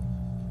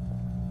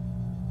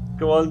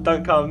 Go on,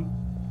 don't come.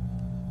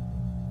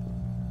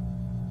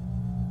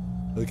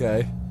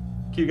 Okay.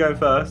 Keep going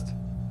first.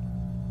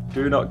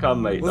 Do not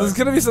come, mate. Well, there's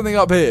going to be something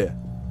up here.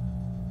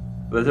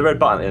 There's a red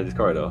button at the end of this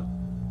corridor.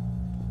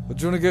 Well,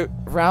 do you want to go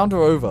round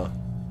or over?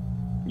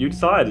 You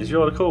decide, it's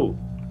your call.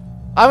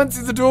 I went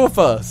through the door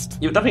first.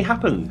 Yeah, nothing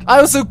happened. I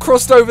also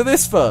crossed over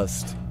this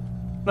first.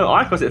 No,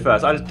 I crossed it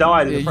first. I just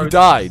died in the Yeah, process. you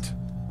died.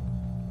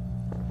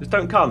 Just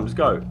don't come, just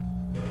go.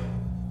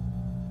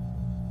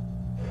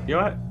 You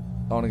alright?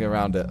 I want to go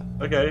around it.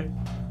 Okay.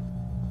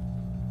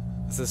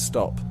 It says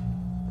stop.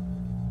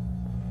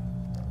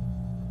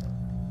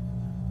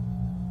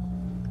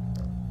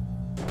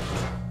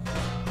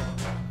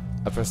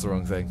 I pressed the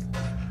wrong thing.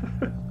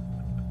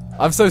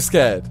 I'm so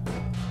scared.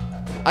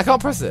 I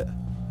can't press it.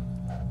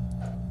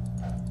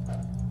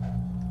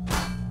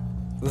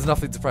 There's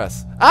nothing to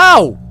press.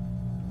 Ow!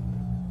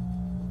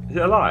 Is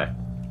it a lie?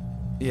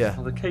 Yeah.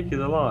 Oh, the cake is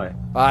a lie.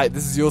 Alright,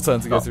 this is your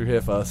turn to go through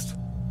here first.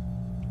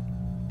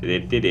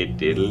 Did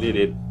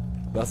it.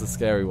 That's a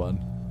scary one.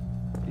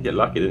 You get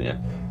lucky, didn't you?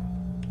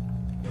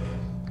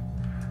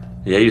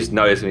 Yeah, you just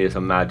know it's going to be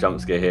some mad jump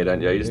scare here,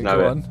 don't you? You just know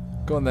go it. on.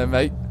 Go on then,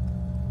 mate.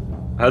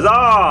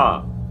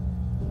 Huzzah!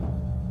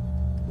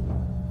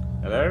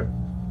 Hello?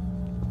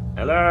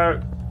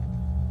 Hello?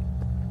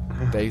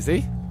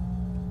 Daisy?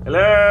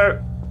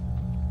 Hello?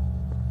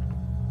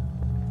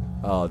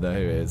 Oh no,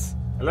 here he is.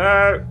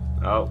 Hello.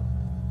 Oh,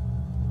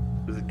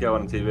 there's a girl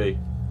on TV.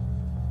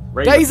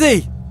 Raven.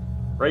 Daisy.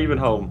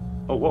 Ravenholm.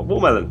 Oh, what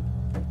watermelon?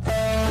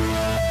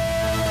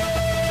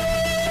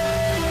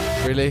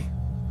 Really?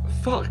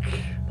 Fuck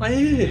my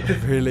ear.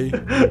 Really?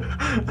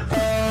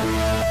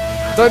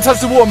 Don't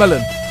touch the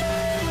watermelon.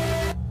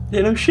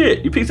 Yeah, no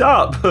shit. You picked it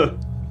up.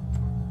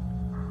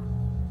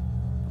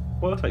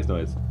 What else makes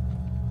noise?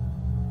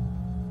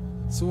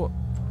 So what?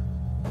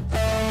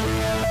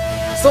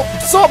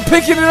 Stop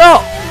picking it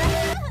up!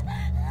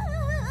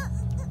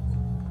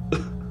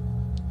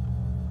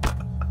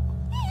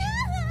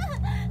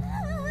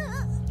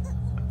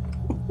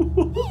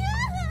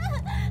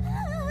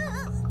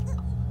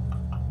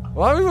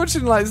 Why are we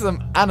watching like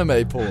some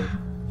anime porn?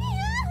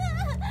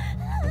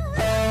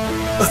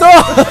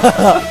 Stop!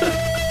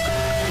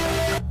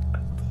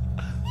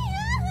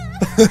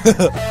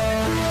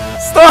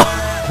 Stop!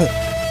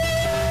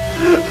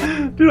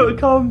 Do not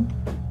come.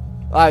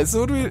 Alright, so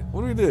what do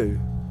we do?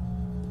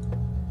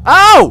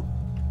 Ow!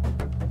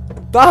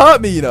 That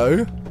hurt me, you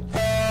know.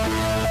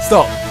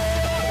 Stop.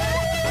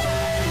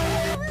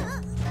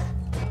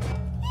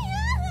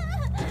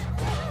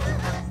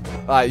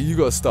 Alright, you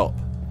gotta stop.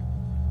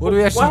 What do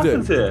we actually what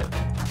happens do?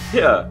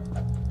 Here?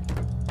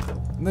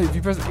 No, if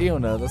you press E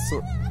on her, that's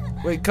what...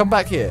 Wait, come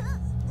back here.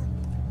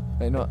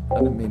 Wait, not... I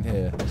didn't mean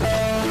here. Oh,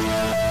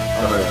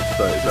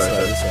 sorry.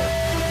 This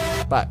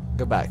way. Back,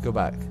 go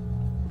back.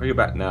 Bring it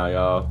back now,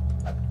 y'all.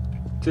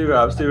 Two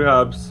hubs. Two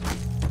hubs.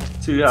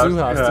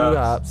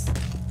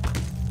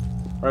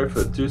 Right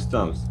foot, 2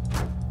 stumps.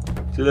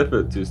 2 left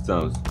foot, 2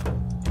 stumps.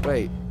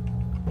 Wait.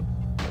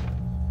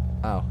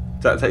 Ow.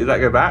 Does that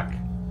go back?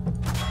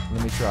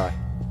 Let me try.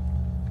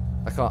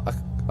 I can't...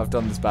 I've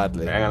done this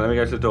badly. Hang on, let me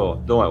go to the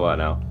door. Door might work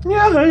now.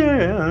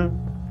 Yeah.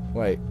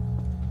 Wait.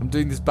 I'm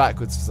doing this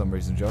backwards for some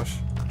reason, Josh.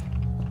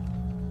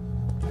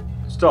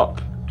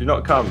 Stop. Do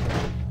not come.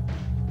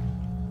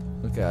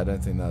 Okay, I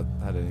don't think that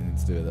had anything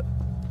to do with it.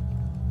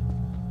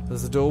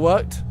 Has the door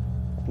worked?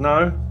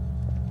 No.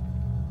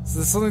 So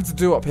there's something to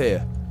do up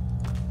here.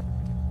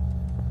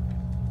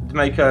 To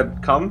make her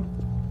come?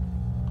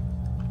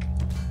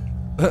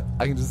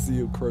 I can just see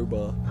your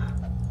crowbar.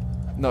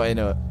 Not in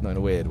a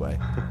weird way.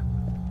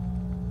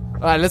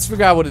 Alright, let's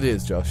figure out what it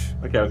is, Josh.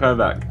 Okay, I'm coming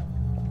back.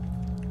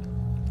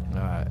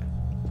 Alright.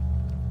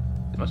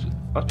 Must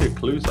be a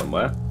clue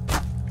somewhere.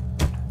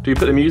 Do you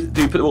put the music?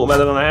 Do you put the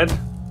watermelon on her head?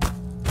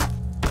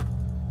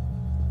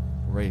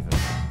 Raven.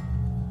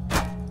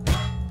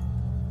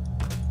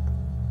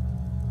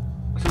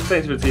 What's it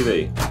saying to the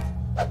TV?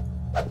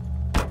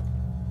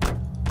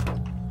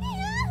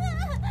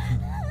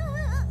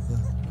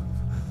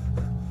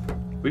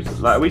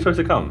 Are we supposed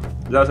to come? Is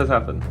that what's supposed to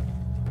happen?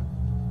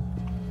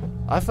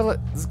 I feel like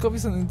there's got to be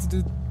something to do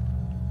with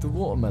the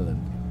watermelon.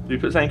 Do you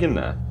put something in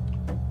there?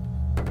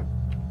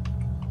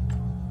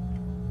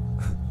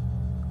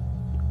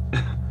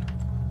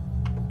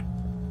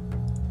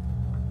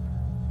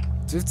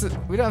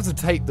 We don't have to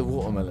take the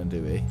watermelon,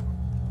 do we?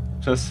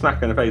 Just gonna smack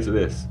her in the face with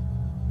this.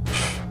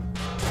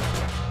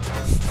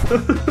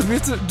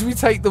 Do we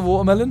take the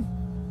watermelon?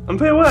 I'm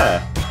pretty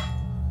aware.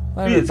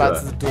 I don't know, back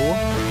to the door.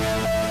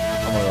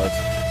 Oh my god.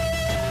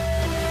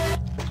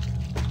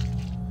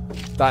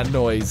 That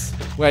noise.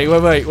 Wait.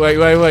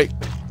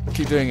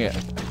 Keep doing it.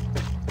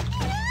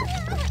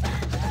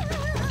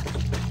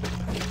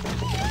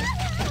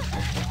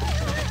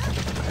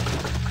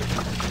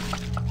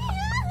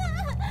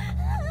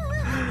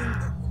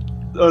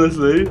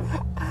 Honestly.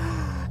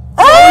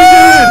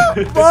 Oh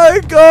my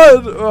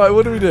god! Alright,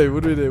 what do we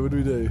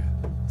do?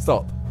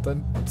 Stop.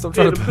 Stop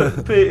trying to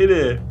put it in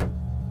here.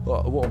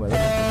 What, a watermelon?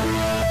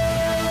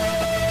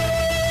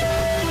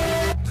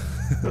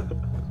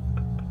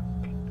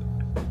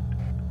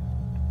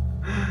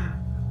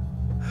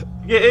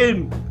 Get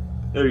in!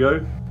 There we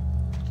go.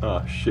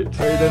 Oh shit.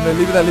 Wait, no,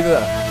 leave it there.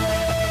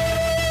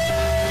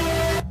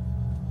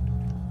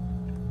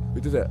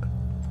 We did it.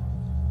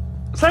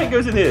 Something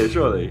goes in here,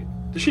 surely.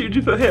 Did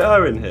you hit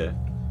her in here?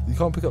 You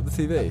can't pick up the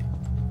TV.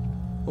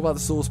 What about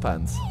the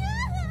saucepans?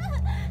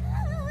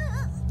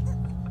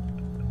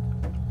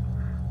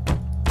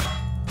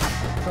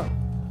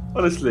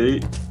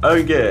 Honestly, I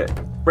don't get it.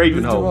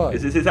 Ravenholm.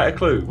 Is that a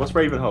clue? What's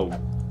Ravenholm?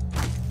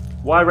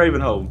 Why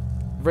Ravenholm?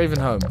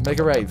 Ravenholm. Make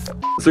a rave.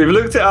 So we've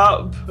looked it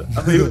up,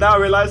 and we've now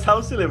realised how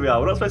silly we are.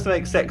 We're not supposed to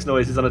make sex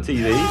noises on a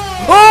TV.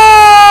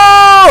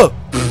 Oh!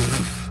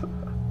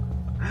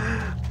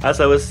 As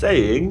I was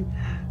saying,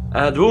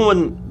 the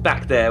woman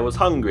back there was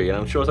hungry, and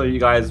I'm sure some of you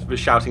guys were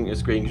shouting at your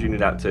screen because you knew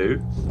that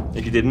too.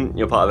 If you didn't,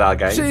 you're part of our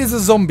game. She is a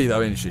zombie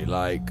though, isn't she?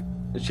 Like...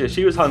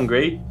 She was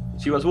hungry.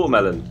 She wants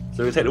watermelon.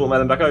 So we take the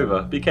watermelon back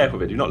over. Be careful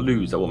with it. Do not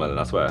lose that watermelon,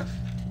 I swear.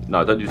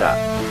 No, don't do that.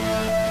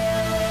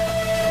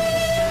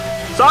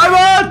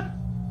 Simon!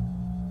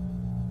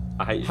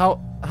 I hate you. How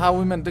are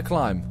we meant to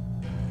climb?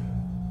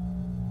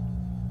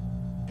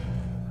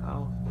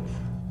 How?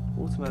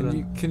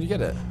 Watermelon. Can you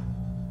get it?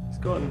 It's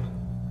gone.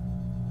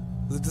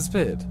 Has it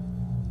disappeared?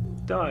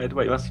 Died.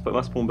 Wait, it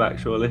must spawn back,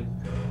 surely.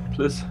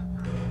 Please.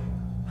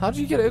 How do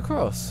you get it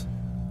across?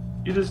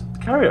 You just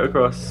carry it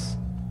across.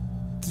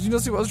 Did you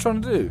not see what I was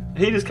trying to do?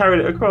 He just carried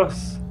it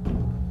across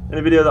in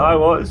a video that I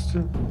watched.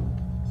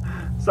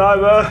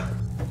 Simon!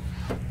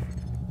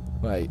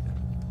 Wait.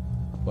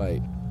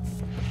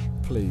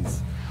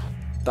 Please.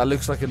 That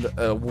looks like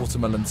a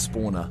watermelon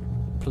spawner.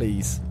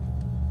 Please.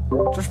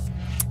 Just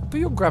put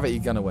your gravity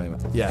gun away, man.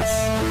 Yes.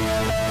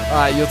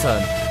 Alright, your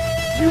turn.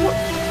 You what?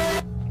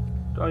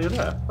 Oh, you're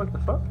there. What the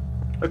fuck?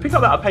 Oh, pick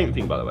up that paint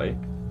thing, by the way.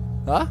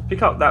 Huh?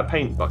 Pick up that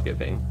paint bucket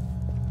thing.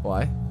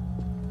 Why?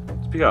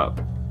 Just pick it up.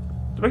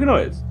 Does it make a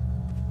noise?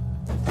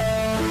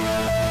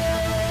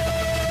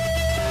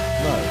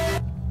 No.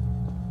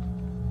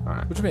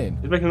 Alright. What do you mean?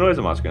 It's making a noise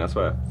on my screen, I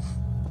swear.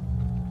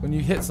 When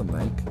you hit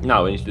something?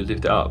 No, when you should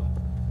lift it up.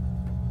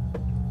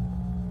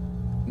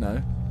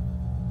 No.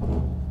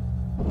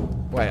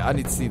 Wait, I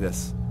need to see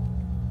this.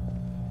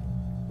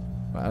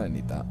 Wait, I don't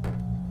need that.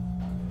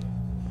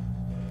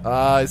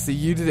 Ah, see,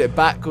 you did it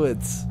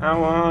backwards.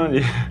 How are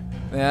you?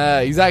 Yeah,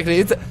 exactly.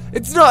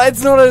 It's not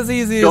as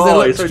easy as it God,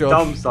 looks. you're so Josh.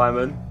 dumb,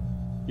 Simon.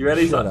 You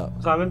ready, Shut up.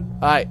 Simon?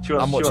 Alright, She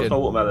wants I'm watching. my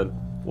watermelon.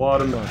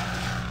 Watermelon.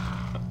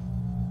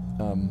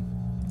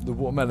 The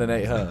watermelon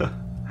ate her.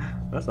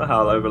 That's not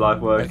how low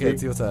life works. Okay,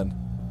 it's your turn.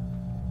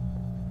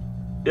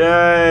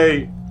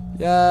 Yay!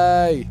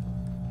 Yay!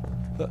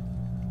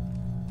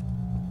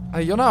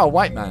 Hey, you're not a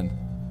white man.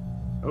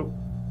 Oh.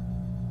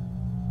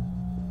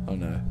 Oh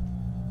no.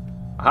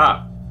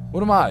 Aha!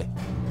 What am I?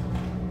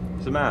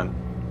 It's a man.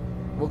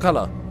 What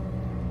colour?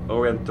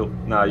 Oriental.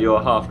 No,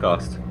 you're half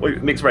caste.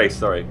 Wait, mixed race,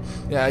 sorry.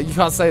 Yeah, you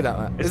can't say that,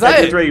 man. It's Is that Take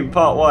it? Your Dream,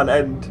 part 1,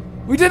 end.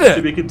 We did To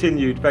it! be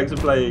continued. Thanks for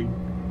playing.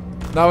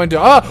 Now we're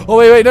doing. Oh,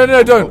 wait, no,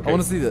 don't. Okay. I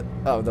want to see that.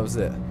 Oh, that was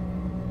it.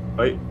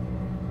 Wait.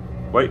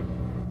 Wait.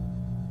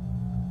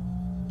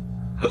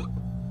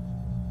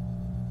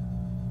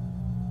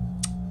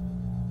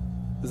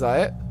 Is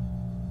that it?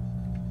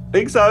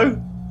 Think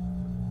so.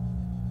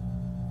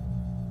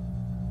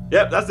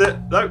 Yep, that's it.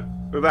 No,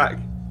 we're back.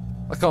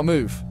 I can't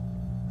move.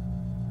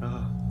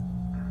 Oh.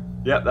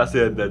 Yep, that's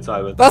the end then,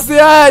 Simon. That's the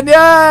end! Yay!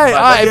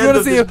 Alright, if you want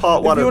to see a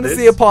part one, if you want to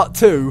see a part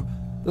 2,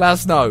 let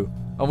us know,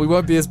 and we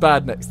won't be as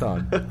bad next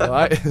time.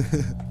 Alright?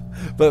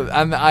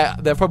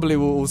 There probably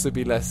will also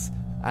be less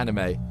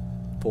anime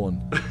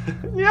porn.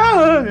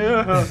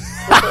 Yeah.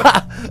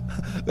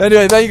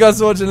 Anyway, thank you guys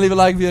for watching. Leave a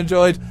like if you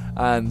enjoyed,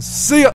 and see ya.